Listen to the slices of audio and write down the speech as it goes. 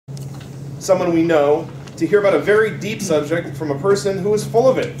someone we know, to hear about a very deep subject from a person who is full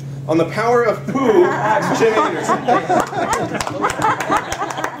of it. On the power of poo, it's Jim Anderson.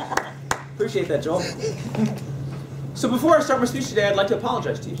 Appreciate that, Joel. So before I start my speech today, I'd like to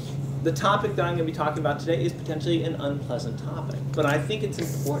apologize to you. The topic that I'm going to be talking about today is potentially an unpleasant topic, but I think it's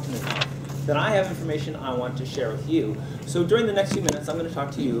important enough that I have information I want to share with you. So during the next few minutes, I'm going to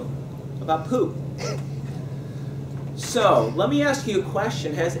talk to you about poo. So let me ask you a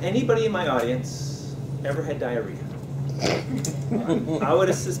question. Has anybody in my audience ever had diarrhea? I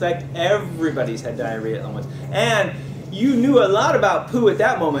would suspect everybody's had diarrhea at once. And you knew a lot about poo at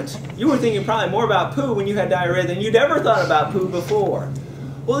that moment. You were thinking probably more about poo when you had diarrhea than you'd ever thought about poo before.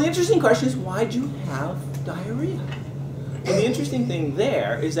 Well, the interesting question is, why'd you have diarrhea? And the interesting thing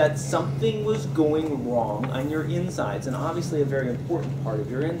there is that something was going wrong on your insides, and obviously a very important part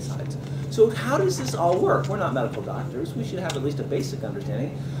of your insides. So how does this all work? We're not medical doctors. We should have at least a basic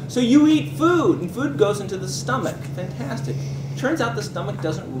understanding. So you eat food, and food goes into the stomach. Fantastic. Turns out the stomach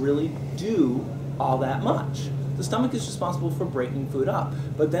doesn't really do all that much. The stomach is responsible for breaking food up,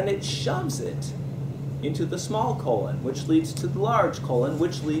 but then it shoves it into the small colon, which leads to the large colon,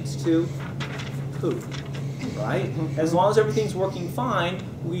 which leads to poo. Right? As long as everything's working fine,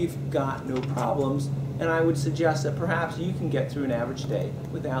 we've got no problems, and I would suggest that perhaps you can get through an average day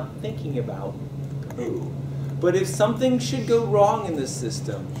without thinking about poo. But if something should go wrong in this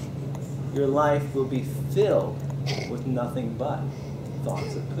system, your life will be filled with nothing but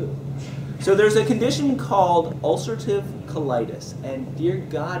thoughts of poo. So there's a condition called ulcerative colitis, and dear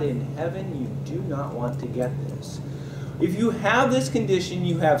God in heaven, you do not want to get this. If you have this condition,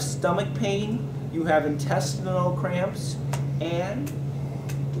 you have stomach pain, you have intestinal cramps, and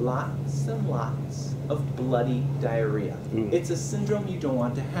lots and lots of bloody diarrhea. It's a syndrome you don't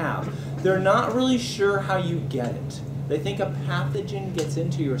want to have. They're not really sure how you get it. They think a pathogen gets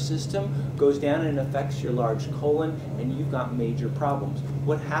into your system, goes down and affects your large colon, and you've got major problems.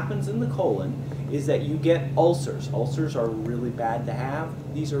 What happens in the colon is that you get ulcers. Ulcers are really bad to have.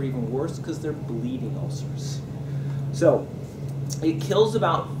 These are even worse because they're bleeding ulcers. So it kills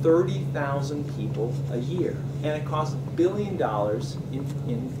about 30,000 people a year, and it costs $1 billion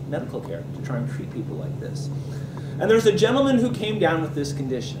in medical care to try and treat people like this. And there's a gentleman who came down with this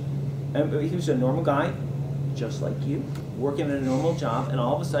condition. And he was a normal guy, just like you, working at a normal job, and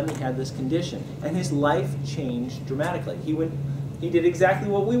all of a sudden he had this condition, and his life changed dramatically. He did exactly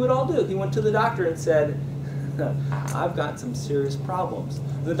what we would all do. He went to the doctor and said, I've got some serious problems.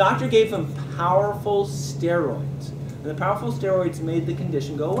 The doctor gave him powerful steroids. And the powerful steroids made the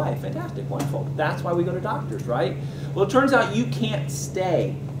condition go away. Fantastic, wonderful. That's why we go to doctors, right? Well, it turns out you can't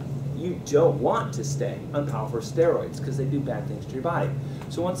stay. You don't want to stay on powerful steroids because they do bad things to your body.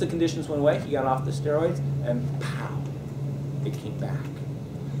 So once the conditions went away, he got off the steroids, and pow, it came back.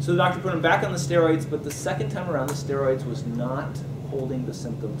 So the doctor put him back on the steroids, but the second time around, the steroids was not holding the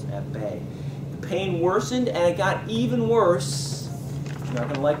symptoms at bay. The pain worsened, and it got even worse. You're not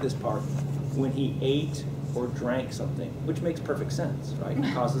going to like this part. When he ate or drank something, which makes perfect sense, right?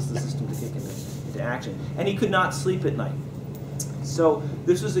 It causes the system to kick into action. And he could not sleep at night. So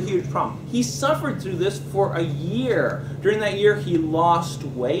this was a huge problem. He suffered through this for a year. During that year, he lost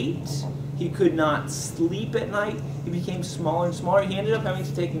weight. He could not sleep at night. He became smaller and smaller. He ended up having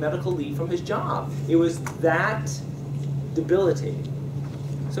to take medical leave from his job. It was that debilitating.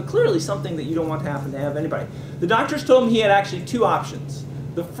 So clearly something that you don't want to happen to have anybody. The doctors told him he had actually two options.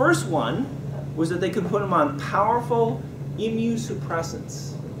 The first one was that they could put him on powerful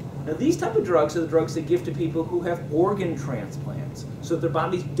immunosuppressants. Now these type of drugs are the drugs they give to people who have organ transplants, so that their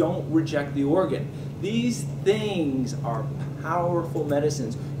bodies don't reject the organ. These things are powerful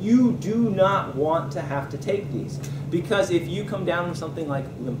medicines. You do not want to have to take these, because if you come down with something like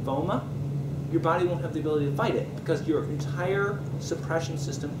lymphoma, your body won't have the ability to fight it, because your entire suppression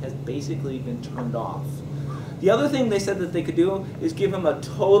system has basically been turned off. The other thing they said that they could do is give him a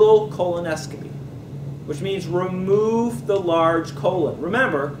total colonoscopy, which means remove the large colon.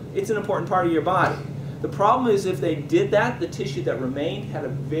 Remember, it's an important part of your body. The problem is if they did that, the tissue that remained had a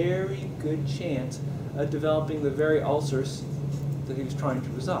very good chance of developing the very ulcers that he was trying to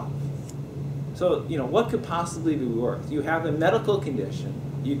resolve. So, you know, what could possibly be worse? You have a medical condition,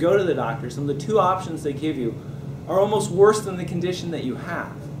 you go to the doctors, and the two options they give you are almost worse than the condition that you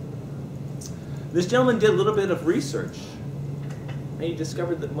have. This gentleman did a little bit of research, and he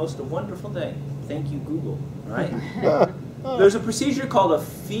discovered the most wonderful thing. Thank you, Google, right? There's a procedure called a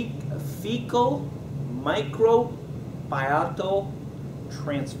Fecal Microbiota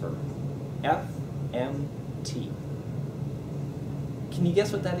Transfer, FMT. Can you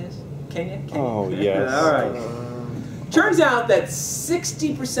guess what that is? Can you? Oh, yes. All right. Turns out that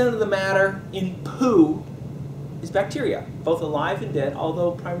 60% of the matter in poo is bacteria, both alive and dead,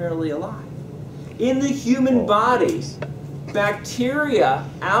 although primarily alive. In the human body, bacteria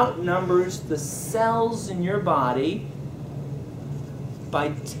outnumbers the cells in your body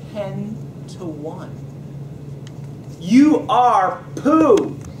by 10 to 1. You are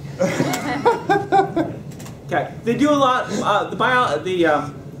poo. Okay, they do a lot.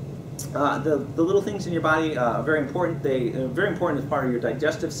 The little things in your body are very important. They're very important as part of your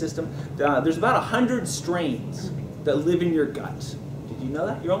digestive system. There's about 100 strains that live in your gut. Did you know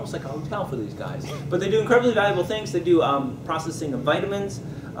that? You're almost like a hotel for these guys. But they do incredibly valuable things. They do processing of vitamins.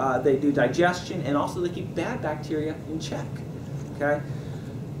 They do digestion, and also they keep bad bacteria in check. Okay.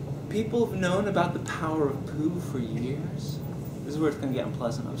 People have known about the power of poo for years. This is where it's going to get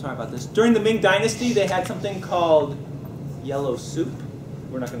unpleasant. I'm sorry about this. During the Ming Dynasty, they had something called yellow soup.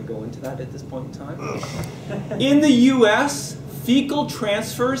 We're not going to go into that at this point in time. In the U.S., fecal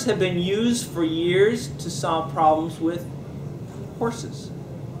transfers have been used for years to solve problems with horses.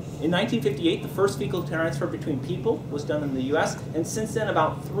 In 1958, the first fecal transfer between people was done in the U.S., and since then,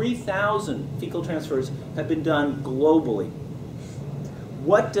 about 3,000 fecal transfers have been done globally.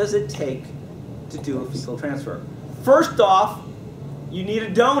 What does it take to do a fecal transfer? First off, you need a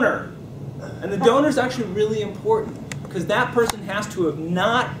donor. And the donor is actually really important because that person has to have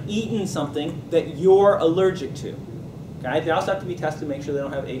not eaten something that you're allergic to. Okay? They also have to be tested to make sure they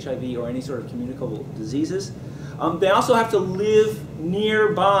don't have HIV or any sort of communicable diseases. They also have to live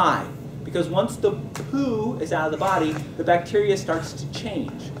nearby because once the poo is out of the body, the bacteria starts to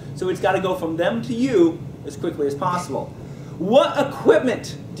change. So it's got to go from them to you as quickly as possible. What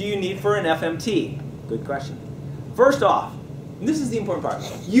equipment do you need for an FMT? Good question. First off, and this is the important part,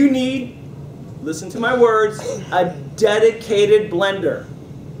 you need, listen to my words, a dedicated blender.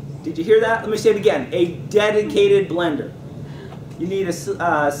 Did you hear that? Let me say it again, a dedicated blender. You need a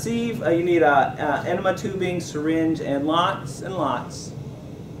sieve, you need enema tubing, syringe, and lots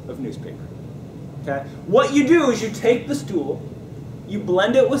of newspaper. Okay? What you do is you take the stool, you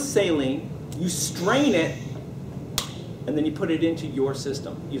blend it with saline, you strain it, and then you put it into your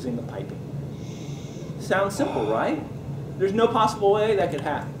system using the piping. Sounds simple, right? There's no possible way that could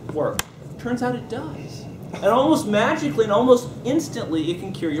work. Turns out it does. And almost magically and almost instantly it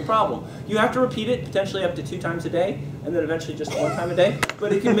can cure your problem. You have to repeat it potentially up to 2 times a day, and then eventually just 1 time a day,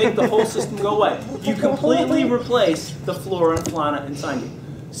 but it can make the whole system go away. You completely replace the flora and fauna inside you.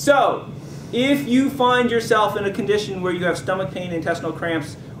 So, if you find yourself in a condition where you have stomach pain, intestinal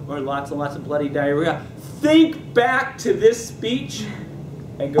cramps, or lots and lots of bloody diarrhea, think back to this speech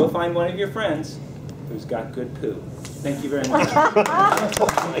and go find one of your friends who's got good poo. Thank you very much.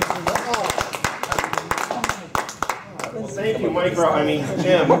 Thank you,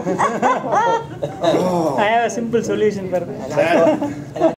 Jim. I have a simple solution for that.